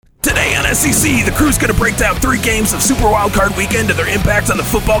SEC, the crew's going to break down 3 games of Super Wildcard Weekend and their impact on the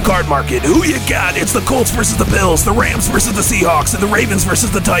football card market. Who you got? It's the Colts versus the Bills, the Rams versus the Seahawks, and the Ravens versus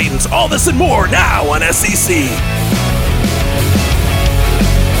the Titans. All this and more now on SEC.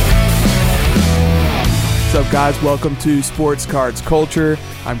 What's up, guys? Welcome to Sports Cards Culture.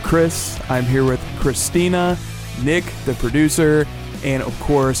 I'm Chris. I'm here with Christina, Nick, the producer, and of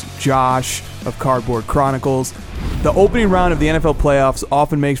course, Josh of Cardboard Chronicles. The opening round of the NFL playoffs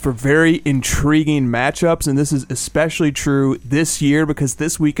often makes for very intriguing matchups, and this is especially true this year because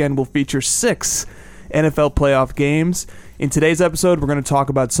this weekend will feature 6 NFL playoff games. In today's episode, we're going to talk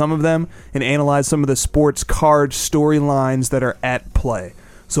about some of them and analyze some of the sports card storylines that are at play.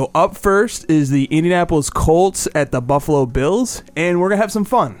 So up first is the Indianapolis Colts at the Buffalo Bills, and we're going to have some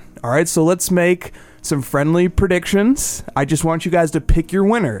fun. All right, so let's make some friendly predictions. I just want you guys to pick your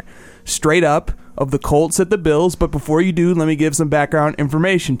winner straight up of the Colts at the Bills, but before you do, let me give some background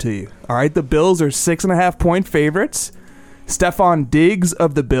information to you. All right, the Bills are 6.5-point favorites. Stephon Diggs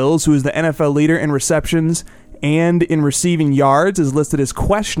of the Bills, who is the NFL leader in receptions and in receiving yards, is listed as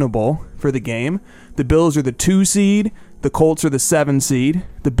questionable for the game. The Bills are the 2 seed. The Colts are the 7 seed.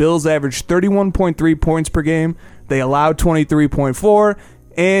 The Bills average 31.3 points per game. They allowed 23.4,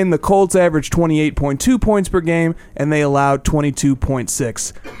 and the Colts average 28.2 points per game, and they allowed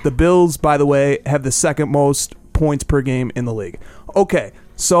 22.6. The Bills, by the way, have the second most points per game in the league. Okay,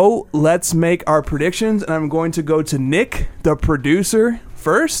 so let's make our predictions, and I'm going to go to Nick, the producer,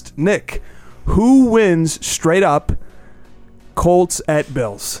 first. Nick, who wins straight up Colts at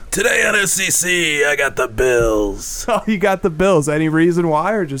Bills? Today on SEC, I got the Bills. Oh, you got the Bills. Any reason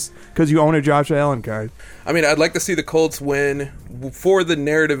why, or just because you own a Josh Allen card? I mean, I'd like to see the Colts win for the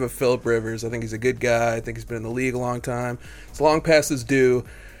narrative of Phillip Rivers. I think he's a good guy. I think he's been in the league a long time. It's long past his due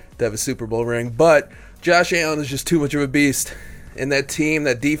to have a Super Bowl ring. But Josh Allen is just too much of a beast. And that team,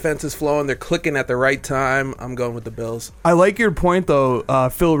 that defense is flowing. They're clicking at the right time. I'm going with the Bills. I like your point, though.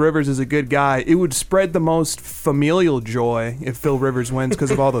 Phil Rivers is a good guy. It would spread the most familial joy if Phil Rivers wins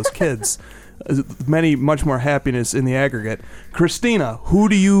because of all those kids. Much more happiness in the aggregate. Christina, who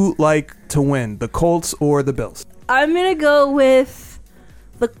do you like to win, the Colts or the Bills? I'm going to go with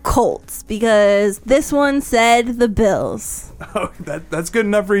the Colts because this one said the Bills. Oh, that's good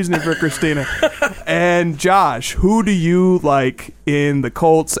enough reasoning for Christina. And Josh, who do you like in the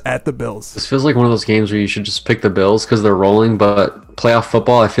Colts at the Bills? This feels like one of those games where you should just pick the Bills because they're rolling, but playoff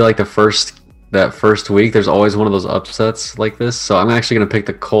football, I feel like that first week, there's always one of those upsets like this. So I'm actually going to pick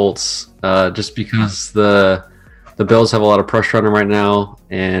the Colts just because the Bills have a lot of pressure on them right now,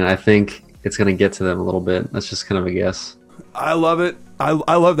 and I think it's going to get to them a little bit. That's just kind of a guess. I love it.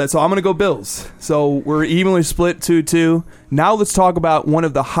 I love that. So I'm going to go Bills. So we're evenly split 2-2. Now let's talk about one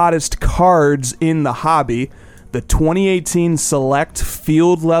of the hottest cards in the hobby, the 2018 Select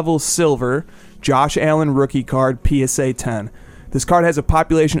Field Level Silver Josh Allen rookie card PSA 10. This card has a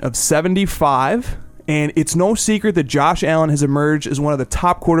population of 75, and it's no secret that Josh Allen has emerged as one of the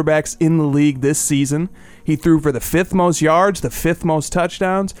top quarterbacks in the league this season. He threw for the 5th most yards, the 5th most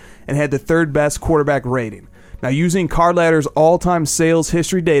touchdowns, and had the 3rd best quarterback rating. Now, using Card Ladder's all-time sales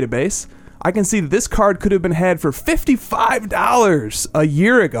history database, I can see that this card could have been had for $55 a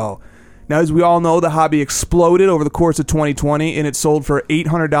year ago. Now, as we all know, the hobby exploded over the course of 2020, and it sold for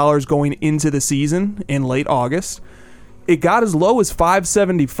 $800 going into the season in late August. It got as low as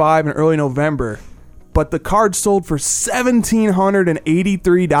 $575 in early November, but the card sold for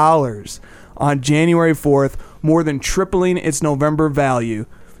 $1,783 on January 4th, more than tripling its November value,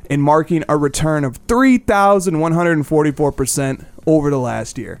 and marking a return of 3,144% over the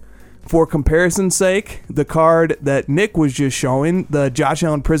last year. For comparison's sake, the card that Nick was just showing, the Josh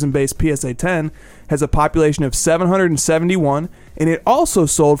Allen Prism-based PSA 10, has a population of 771, and it also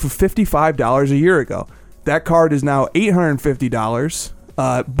sold for $55 a year ago. That card is now $850,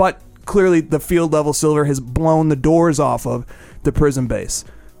 but clearly the field level silver has blown the doors off of the Prism base.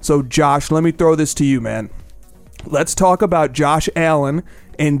 So Josh, let me throw this to you, man. Let's talk about Josh Allen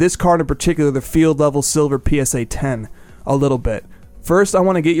and this card in particular, the field level silver PSA 10, a little bit. First, I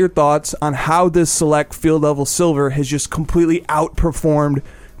want to get your thoughts on how this select field level silver has just completely outperformed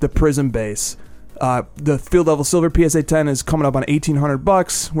the Prism base. The field level silver PSA 10 is coming up on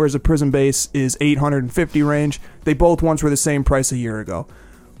 $1,800, whereas the Prism base is $850 range. They both once were the same price a year ago.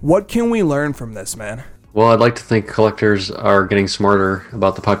 What can we learn from this, man? Well, I'd like to think collectors are getting smarter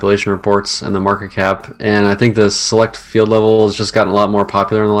about the population reports and the market cap, and I think the select field level has just gotten a lot more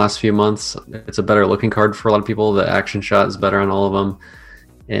popular in the last few months. It's a better looking card for a lot of people. The action shot is better on all of them,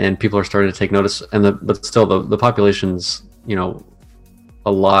 and people are starting to take notice. But still, the population's a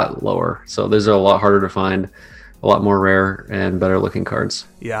lot lower, so these are a lot harder to find. a lot more rare and better looking cards.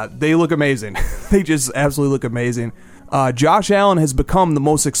 Yeah, they look amazing. They just absolutely look amazing. Josh Allen has become the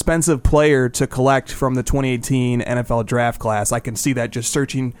most expensive player to collect from the 2018 NFL draft class. I can see that just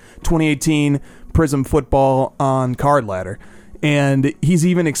searching 2018 Prism football on Card Ladder. And he's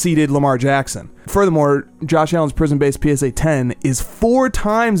even exceeded Lamar Jackson. Furthermore, Josh Allen's Prism-based PSA 10 is 4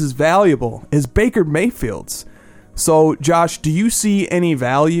 times as valuable as Baker Mayfield's. So, Josh, do you see any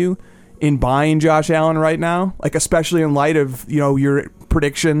value in buying Josh Allen right now? Like, especially in light of, your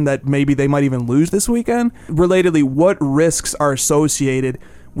prediction that maybe they might even lose this weekend? Relatedly, what risks are associated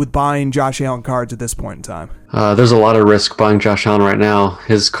with buying Josh Allen cards at this point in time? There's a lot of risk buying Josh Allen right now.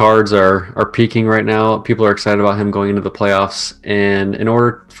 His cards are peaking right now. People are excited about him going into the playoffs. And in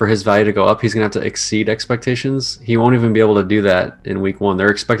order for his value to go up, he's going to have to exceed expectations. He won't even be able to do that in week 1. They're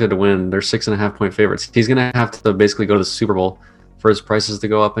expected to win. They're 6.5-point favorites. He's going to have to basically go to the Super Bowl for his prices to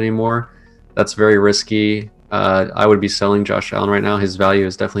go up anymore. That's very risky. I would be selling Josh Allen right now. His value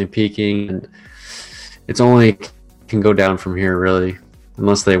is definitely peaking. And it's only can go down from here, really,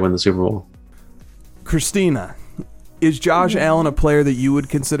 unless they win the Super Bowl. Christina, is Josh Allen a player that you would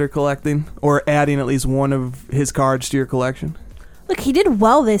consider collecting or adding at least one of his cards to your collection? Look, he did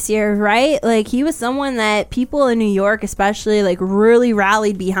well this year, right? Like, he was someone that people in New York especially, like, really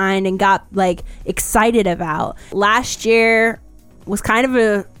rallied behind and got, like, excited about. Last year was kind of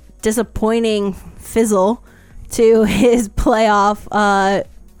a disappointing fizzle to his playoff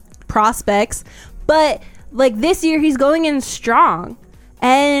prospects. But, like, this year he's going in strong.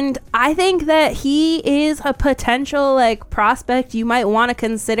 And I think that he is a potential, like, prospect you might want to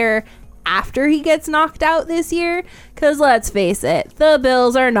consider after he gets knocked out this year. Because let's face it, the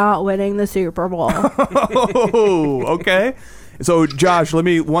Bills are not winning the Super Bowl. Oh, okay. So, Josh,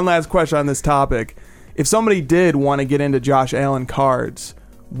 one last question on this topic. If somebody did want to get into Josh Allen cards,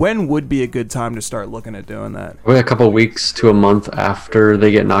 when would be a good time to start looking at doing that? Probably a couple weeks to a month after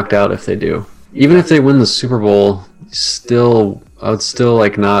they get knocked out, if they do. Even if they win the Super Bowl, I would still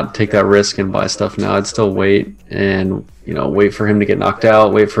like not take that risk and buy stuff now. I'd still wait and, wait for him to get knocked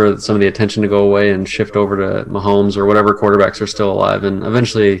out, wait for some of the attention to go away and shift over to Mahomes or whatever quarterbacks are still alive. And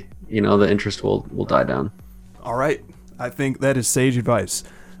eventually, the interest will die down. All right. I think that is sage advice.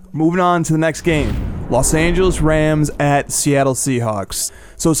 Moving on to the next game. Los Angeles Rams at Seattle Seahawks.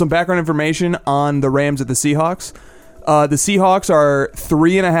 So some background information on the Rams at the Seahawks. The Seahawks are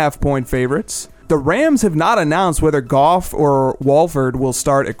 3.5-point favorites. The Rams have not announced whether Goff or Wolford will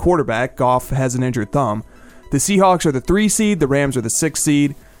start at quarterback. Goff has an injured thumb. The Seahawks are the 3 seed. The Rams are the 6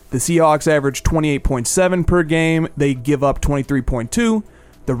 seed. The Seahawks average 28.7 per game. They give up 23.2.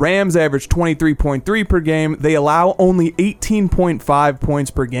 The Rams average 23.3 per game. They allow only 18.5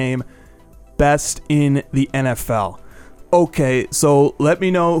 points per game. Best in the NFL. Okay, so let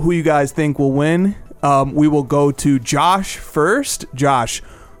me know who you guys think will win. We will go to Josh first. Josh,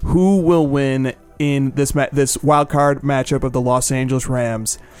 who will win in this wild card matchup of the Los Angeles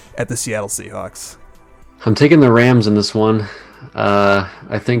Rams at the Seattle Seahawks? I'm taking the Rams in this one.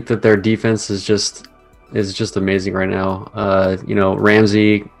 I think that their defense is just amazing right now.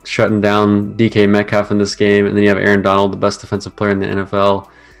 Ramsey shutting down DK Metcalf in this game, and then you have Aaron Donald, the best defensive player in the NFL.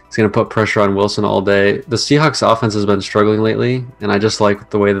 He's going to put pressure on Wilson all day. The Seahawks offense has been struggling lately, and I just like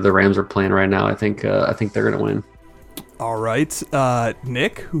the way that the Rams are playing right now. I think they're going to win. All right.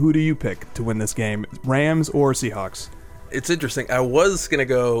 Nick, who do you pick to win this game? Rams or Seahawks? It's interesting. I was going to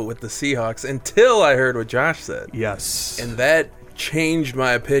go with the Seahawks until I heard what Josh said. Yes. And that changed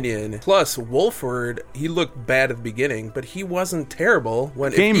my opinion. Plus, Wolford, he looked bad at the beginning, but he wasn't terrible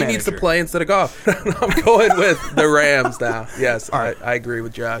when he needs to play instead of Goff. I'm going with the Rams now. Yes, right. I agree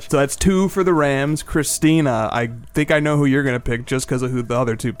with Josh. So that's 2 for the Rams. Christina, I think I know who you're going to pick just because of who the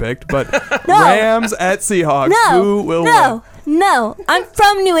other 2 picked, but Rams at Seahawks. Who will win? No, I'm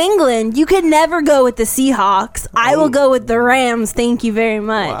from New England. You could never go with the Seahawks. I will go with the Rams. Thank you very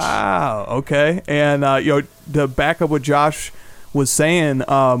much. Wow. Okay. And to back up what Josh was saying,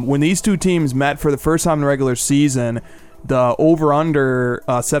 when these 2 teams met for the first time in the regular season, the over-under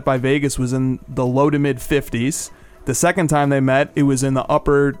set by Vegas was in the low to mid-50s. The second time they met, it was in the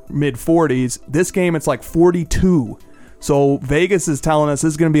upper mid-40s. This game, it's like 42. So Vegas is telling us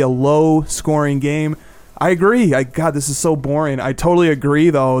this is going to be a low-scoring game. I agree. God, this is so boring. I totally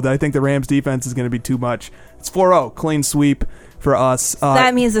agree, though, that I think the Rams defense is going to be too much. It's 4-0, clean sweep for us.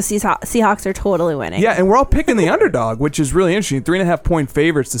 That means the Seahawks are totally winning. Yeah, and we're all picking the underdog, which is really interesting. 3.5-point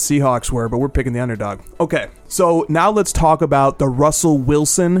favorites the Seahawks were, but we're picking the underdog. Okay, so now let's talk about the Russell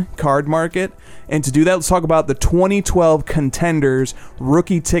Wilson card market. And to do that, let's talk about the 2012 Contenders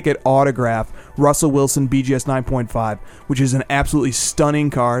rookie ticket autograph, Russell Wilson BGS 9.5, which is an absolutely stunning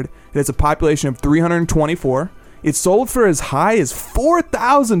card. It has a population of 324. It sold for as high as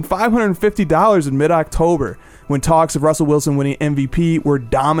 $4,550 in mid-October when talks of Russell Wilson winning MVP were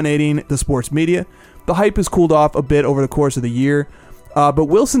dominating the sports media. The hype has cooled off a bit over the course of the year, but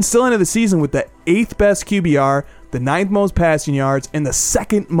Wilson still ended the season with the 8th best QBR, the 9th most passing yards, and the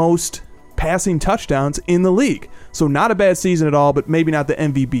 2nd most passing touchdowns in the league. So not a bad season at all, but maybe not the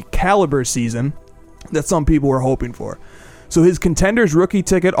MVP caliber season that some people were hoping for. So his Contenders rookie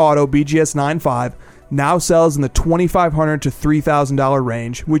ticket auto, BGS 95, now sells in the $2,500 to $3,000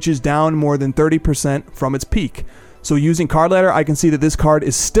 range, which is down more than 30% from its peak. So using Card Ladder, I can see that this card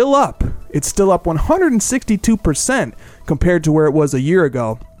is still up. It's still up 162% compared to where it was a year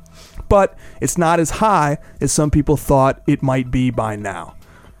ago. But it's not as high as some people thought it might be by now.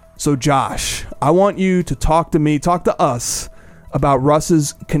 So Josh, I want you to talk to us about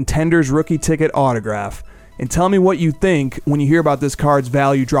Russ's Contenders rookie ticket autograph, and tell me what you think when you hear about this card's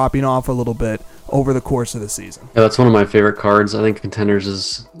value dropping off a little bit over the course of the season. Yeah, that's one of my favorite cards. I think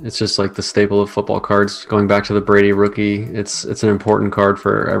Contenders it's just like the staple of football cards. Going back to the Brady rookie, it's an important card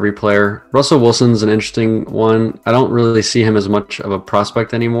for every player. Russell Wilson's an interesting one. I don't really see him as much of a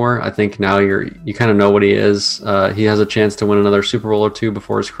prospect anymore. I think now you kind of know what he is. He has a chance to win another Super Bowl or two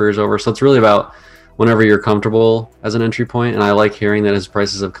before his career's over. So it's really about whenever you're comfortable as an entry point, and I like hearing that his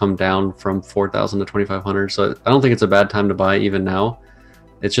prices have come down from $4,000 to $2,500. So I don't think it's a bad time to buy even now.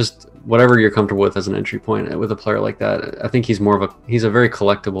 It's just whatever you're comfortable with as an entry point with a player like that. I think he's a very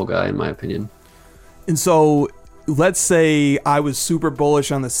collectible guy in my opinion. And so let's say I was super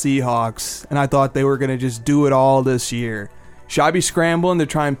bullish on the Seahawks and I thought they were going to just do it all this year. Should I be scrambling to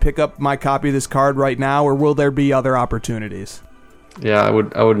try and pick up my copy of this card right now, or will there be other opportunities? Yeah,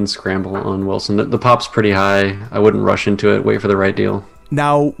 I wouldn't scramble on Wilson. The pop's pretty high. I wouldn't rush into it. Wait for the right deal.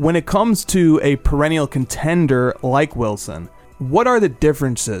 Now, when it comes to a perennial contender like Wilson, what are the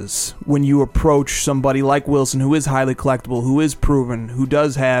differences when you approach somebody like Wilson, who is highly collectible, who is proven, who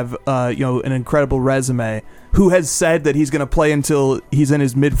does have an incredible resume, who has said that he's going to play until he's in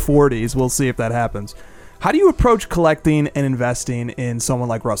his mid-40s? We'll see if that happens. How do you approach collecting and investing in someone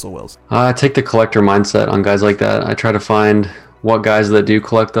like Russell Wilson? I take the collector mindset on guys like that. I try to find what guys that do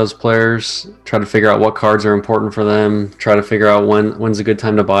collect those players, try to figure out what cards are important for them, try to figure out when's a good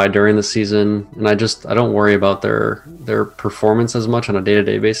time to buy during the season. And I don't worry about their performance as much on a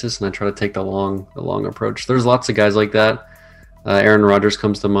day-to-day basis, and I try to take the long approach. There's lots of guys like that. Aaron Rodgers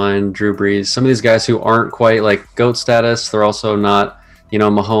comes to mind, Drew Brees. Some of these guys who aren't quite like GOAT status, they're also not,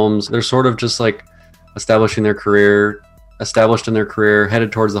 Mahomes. They're sort of just like established in their career,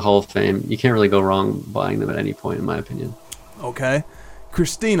 headed towards the Hall of Fame. You can't really go wrong buying them at any point, in my opinion. Okay.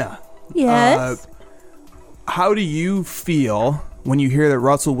 Christina. Yes? How do you feel when you hear that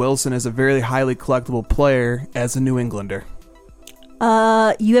Russell Wilson is a very highly collectible player as a New Englander?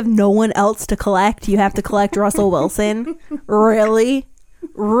 You have no one else to collect. You have to collect Russell Wilson. Really?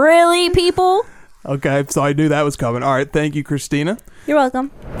 Really, people? Okay, so I knew that was coming. All right, thank you, Christina. You're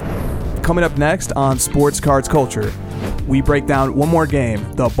welcome. Coming up next on Sports Cards Culture, we break down one more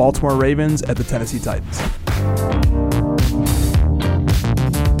game, the Baltimore Ravens at the Tennessee Titans.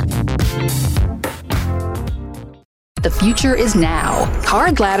 The future is now.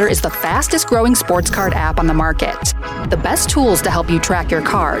 Card Ladder is the fastest growing sports card app on the market. The best tools to help you track your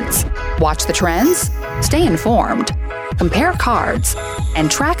cards, watch the trends, stay informed, compare cards, and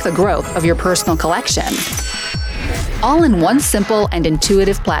track the growth of your personal collection. All in one simple and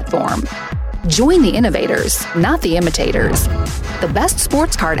intuitive platform. Join the innovators, not the imitators. The best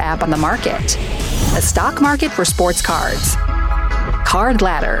sports card app on the market. A stock market for sports cards. Card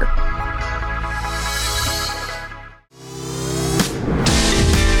Ladder.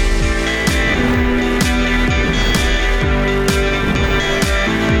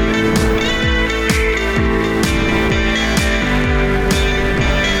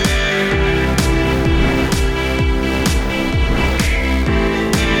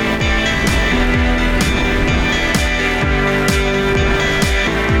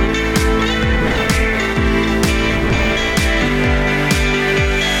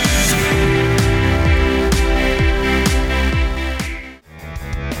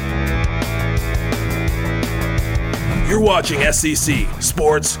 You're watching SCC,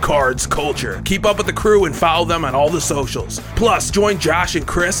 Sports Cards Culture. Keep up with the crew and follow them on all the socials. Plus, join Josh and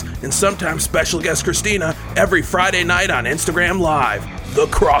Chris and sometimes special guest Christina every Friday night on Instagram Live, The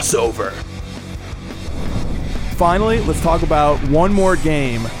Crossover. Finally, let's talk about one more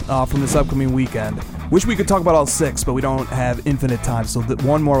game from this upcoming weekend. Wish we could talk about all six, but we don't have infinite time, so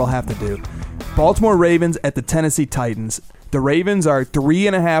one more we'll have to do. Baltimore Ravens at the Tennessee Titans. The Ravens are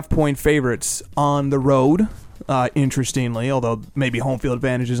 3.5-point favorites on the road interestingly, although maybe home field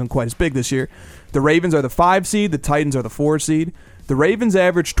advantage isn't quite as big this year. The Ravens are the 5 seed. The Titans are the 4 seed. The Ravens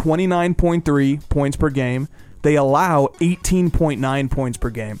average 29.3 points per game. They allow 18.9 points per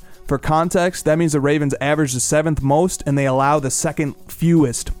game. For context, that means the Ravens average the 7th most, and they allow the 2nd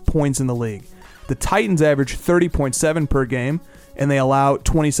fewest points in the league. The Titans average 30.7 per game, and they allow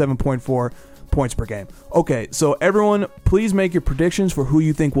 27.4 points per game. Okay, so everyone, please make your predictions for who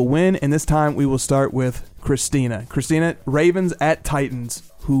you think will win, and this time we will start with Christina. Christina, Ravens at Titans,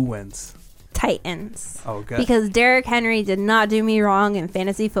 who wins? Titans. Okay. Because Derrick Henry did not do me wrong in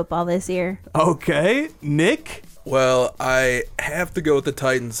fantasy football this year. Okay. Nick? Well, I have to go with the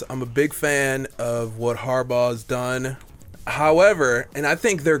Titans. I'm a big fan of what Harbaugh's done. However, and I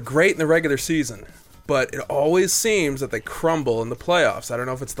think they're great in the regular season, but it always seems that they crumble in the playoffs. I don't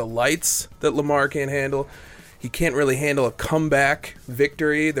know if it's the lights that Lamar can't handle. He can't really handle a comeback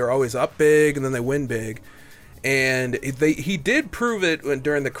victory. They're always up big, and then they win big. And he did prove it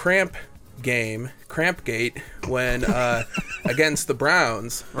during the Crampgate, when against the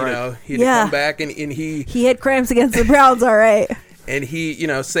Browns. You know, he had to come back, and he had cramps against the Browns, all right. And he,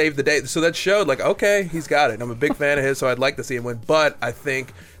 saved the day. So that showed, like, okay, he's got it. I'm a big fan of his, so I'd like to see him win. But I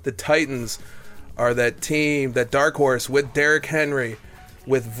think the Titans are that team, that dark horse with Derrick Henry,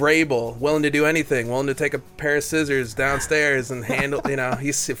 with Vrabel, willing to do anything, willing to take a pair of scissors downstairs and handle,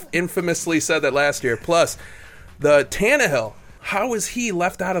 he infamously said that last year. Plus, the Tannehill, how is he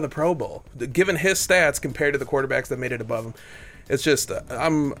left out of the Pro Bowl, given his stats compared to the quarterbacks that made it above him? It's just,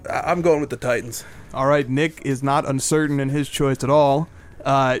 I'm going with the Titans. All right, Nick is not uncertain in his choice at all.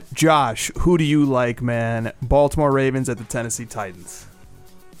 Josh, who do you like, man? Baltimore Ravens at the Tennessee Titans.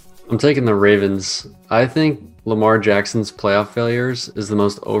 I'm taking the Ravens. I think Lamar Jackson's playoff failures is the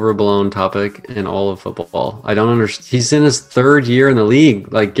most overblown topic in all of football. I don't understand. He's in his 3rd year in the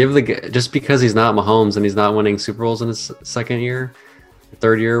league. Like, just because he's not Mahomes and he's not winning Super Bowls in his 2nd year,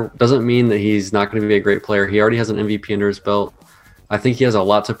 3rd year, doesn't mean that he's not going to be a great player. He already has an MVP under his belt. I think he has a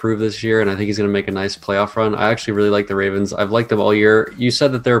lot to prove this year, and I think he's going to make a nice playoff run. I actually really like the Ravens. I've liked them all year. You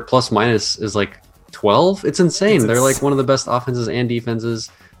said that their plus minus is like 12. It's insane. They're like one of the best offenses and defenses.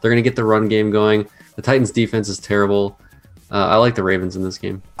 They're going to get the run game going. The Titans' defense is terrible. I like the Ravens in this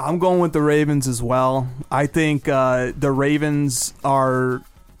game. I'm going with the Ravens as well. I think the Ravens are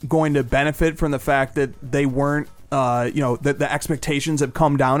going to benefit from the fact that they weren't, that the expectations have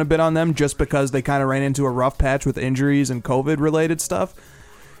come down a bit on them just because they kind of ran into a rough patch with injuries and COVID-related stuff.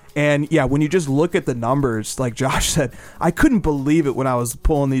 And, yeah, when you just look at the numbers, like Josh said, I couldn't believe it when I was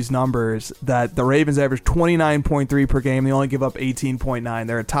pulling these numbers that the Ravens average 29.3 per game. They only give up 18.9.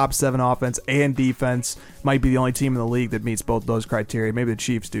 They're a top 7 offense and defense. Might be the only team in the league that meets both those criteria. Maybe the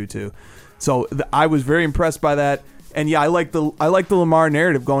Chiefs do, too. So I was very impressed by that. And, yeah, I like the Lamar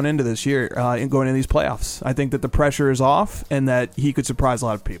narrative going into this year and going into these playoffs. I think that the pressure is off and that he could surprise a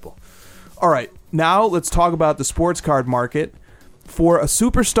lot of people. All right, now let's talk about the sports card market for a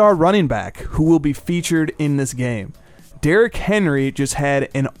superstar running back who will be featured in this game. Derrick Henry just had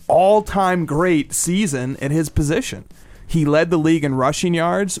an all-time great season at his position. He led the league in rushing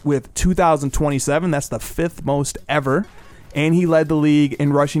yards with 2,027. That's the 5th most ever. And he led the league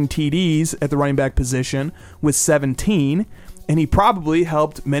in rushing TDs at the running back position with 17. And he probably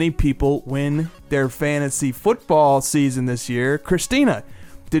helped many people win their fantasy football season this year. Christina,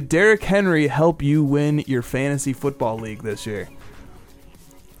 did Derrick Henry help you win your fantasy football league this year?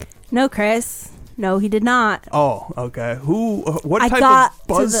 No, Chris. No, he did not. Oh, okay. What type of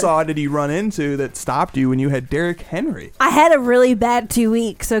buzzsaw did he run into that stopped you when you had Derrick Henry? I had a really bad 2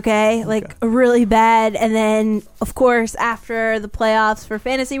 weeks, okay? Like, really bad. And then, of course, after the playoffs for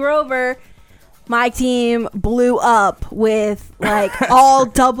fantasy were over, my team blew up with, like, all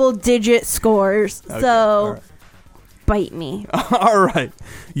double-digit scores. Okay, so, bite me. All right.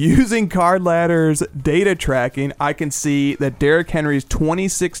 Using Card Ladder's data tracking, I can see that Derrick Henry's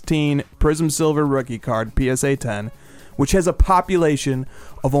 2016 Prism Silver rookie card, PSA 10, which has a population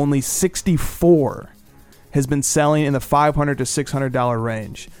of only 64, has been selling in the $500 to $600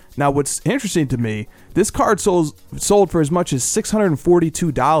 range. Now, what's interesting to me, this card sold for as much as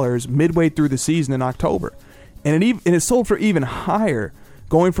 $642 midway through the season in October. And it sold for even higher,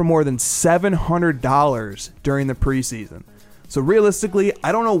 going for more than $700 during the preseason. So realistically,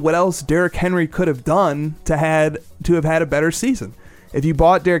 I don't know what else Derrick Henry could have done to have had a better season. If you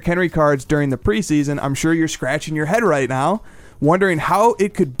bought Derrick Henry cards during the preseason, I'm sure you're scratching your head right now, wondering how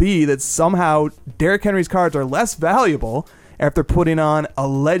it could be that somehow Derrick Henry's cards are less valuable after putting on a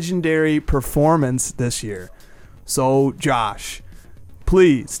legendary performance this year. So, Josh,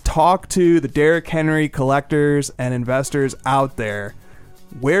 please talk to the Derrick Henry collectors and investors out there.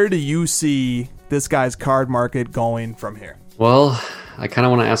 Where do you see this guy's card market going from here? Well, I kind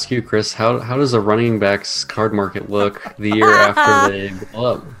of want to ask you, Chris, how does a running back's card market look the year after they go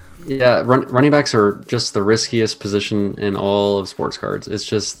up? Yeah, running backs are just the riskiest position in all of sports cards. It's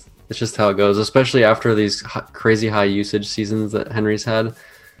just how it goes, especially after these crazy high usage seasons that Henry's had.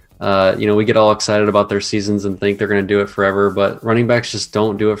 We get all excited about their seasons and think they're going to do it forever, but running backs just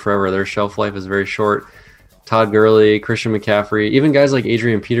don't do it forever. Their shelf life is very short. Todd Gurley, Christian McCaffrey, even guys like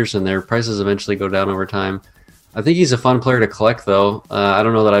Adrian Peterson, their prices eventually go down over time. I think he's a fun player to collect, though. I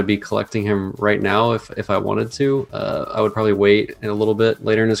don't know that I'd be collecting him right now if I wanted to. I would probably wait a little bit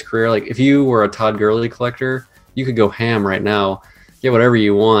later in his career. Like, if you were a Todd Gurley collector, you could go ham right now, get whatever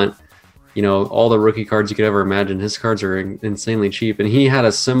you want. All the rookie cards you could ever imagine. His cards are insanely cheap, and he had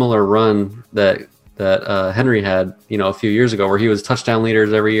a similar run that Henry had, a few years ago, where he was touchdown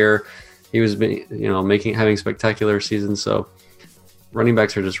leaders every year. He was, having spectacular seasons. So running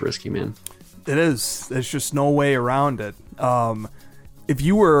backs are just risky, man. It is. There's just no way around it. If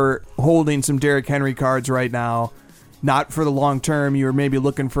you were holding some Derrick Henry cards right now, not for the long term, you were maybe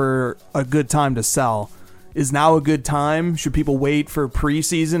looking for a good time to sell. Is now a good time? Should people wait for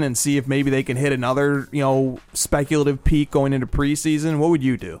preseason and see if maybe they can hit another, speculative peak going into preseason? What would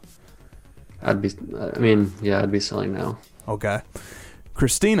you do? I'd be selling now. Okay.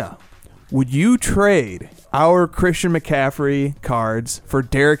 Christina, would you trade our Christian McCaffrey cards for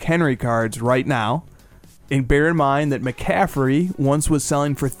Derrick Henry cards right now? And bear in mind that McCaffrey once was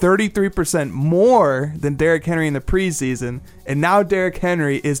selling for 33% more than Derrick Henry in the preseason, and now Derrick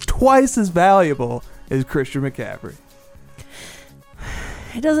Henry is twice as valuable as Christian McCaffrey.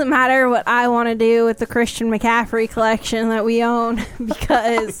 It doesn't matter what I want to do with the Christian McCaffrey collection that we own,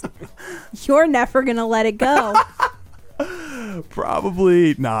 because you're never going to let it go.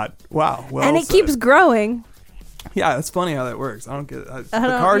 Probably not. Wow. Well and it said. Keeps growing. Yeah, that's funny how that works. I don't get it. The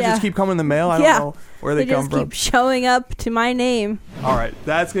cards just keep coming in the mail. I don't know where they come from. They just keep showing up to my name. All right,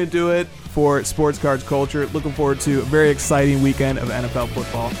 that's going to do it for Sports Cards Culture. Looking forward to a very exciting weekend of NFL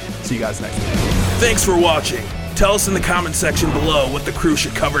football. See you guys next week. Thanks for watching. Tell us in the comment section below what the crew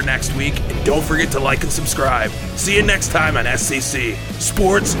should cover next week, and don't forget to like and subscribe. See you next time on SCC,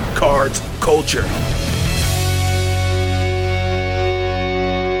 Sports Cards Culture.